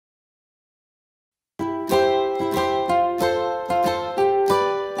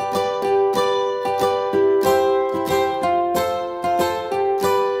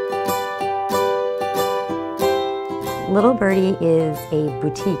Little Birdie is a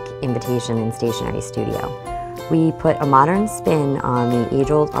boutique invitation and stationery studio. We put a modern spin on the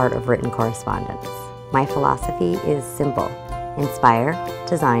age-old art of written correspondence. My philosophy is simple: inspire,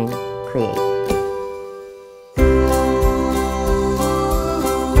 design, create.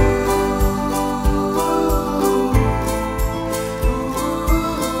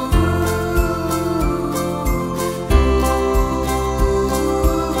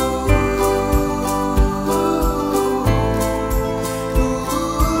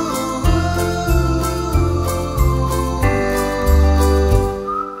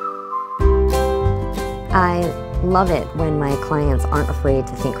 I love it when my clients aren't afraid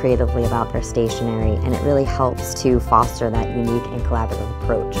to think creatively about their stationery, and it really helps to foster that unique and collaborative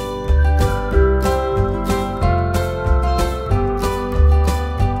approach.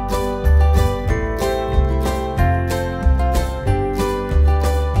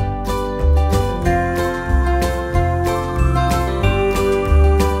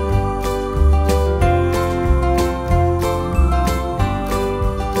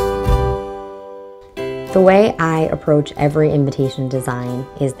 The way I approach every invitation design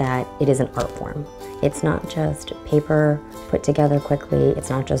is that it is an art form. It's not just paper put together quickly, it's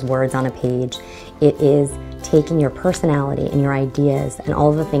not just words on a page. It is taking your personality and your ideas and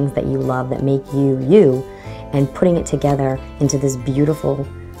all the things that you love that make you you, and putting it together into this beautiful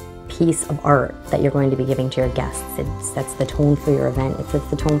piece of art that you're going to be giving to your guests. It sets the tone for your event, it sets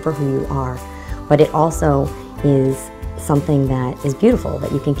the tone for who you are, but it also is something that is beautiful,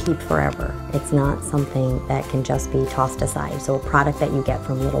 that you can keep forever. It's not something that can just be tossed aside. So a product that you get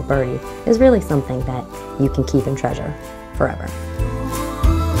from Little Birdie is really something that you can keep and treasure forever.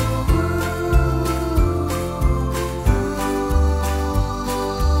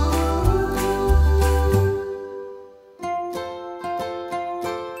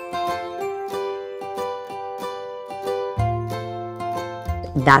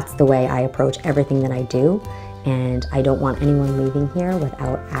 That's the way I approach everything that I do. And I don't want anyone leaving here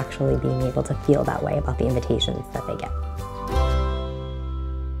without actually being able to feel that way about the invitations that they get.